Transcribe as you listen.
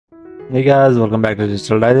Hey guys, welcome back to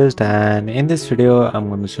Digital Digest, and in this video I'm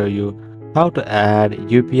going to show you how to add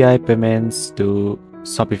UPI payments to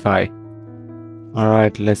Shopify.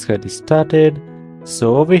 Alright, let's get started.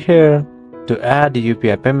 So over here, to add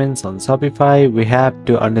UPI payments on Shopify, we have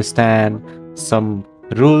to understand some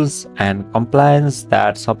rules and compliance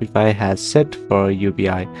that Shopify has set for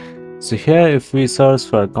UPI. So here, if we search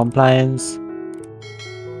for compliance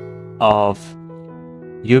of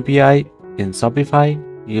UPI in Shopify,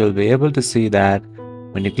 you'll be able to see that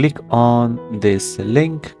when you click on this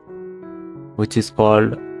link, which is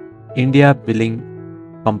called India Billing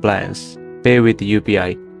Compliance, Pay with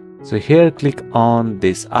UPI. So here click on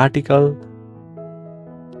this article,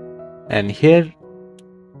 and here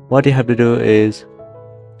what you have to do is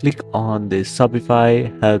click on this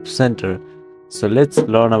Shopify Help Center. So let's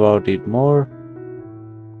learn about it more.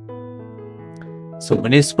 So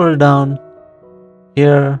when you scroll down,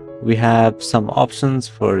 here we have some options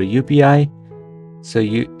for UPI. So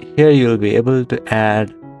here you'll be able to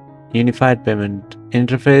add unified payment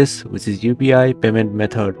interface, which is UPI payment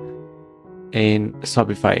method in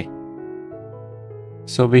Shopify.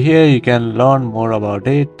 So over here you can learn more about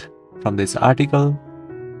it from this article.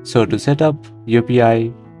 So to set up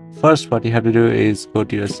UPI, first what you have to do is go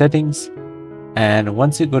to your settings, and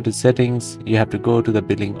once you go to settings, you have to go to the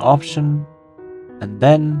billing option, and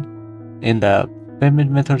then in the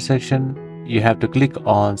payment method section you have to click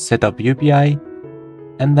on set up UPI,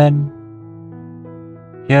 and then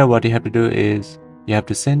here what you have to do is you have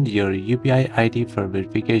to send your UPI ID for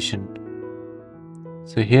verification.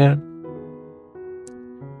 So here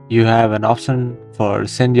you have an option for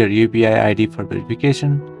send your UPI ID for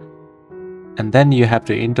verification, and then you have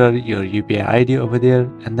to enter your UPI ID over there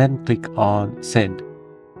and then click on send.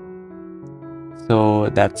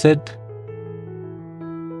 So that's it.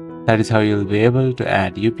 That is how you'll be able to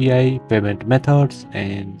add UPI payment methods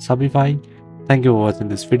in Shopify. Thank you for watching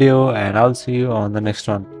this video, and I'll see you on the next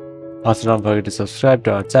one. Also, don't forget to subscribe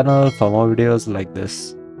to our channel for more videos like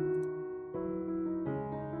this.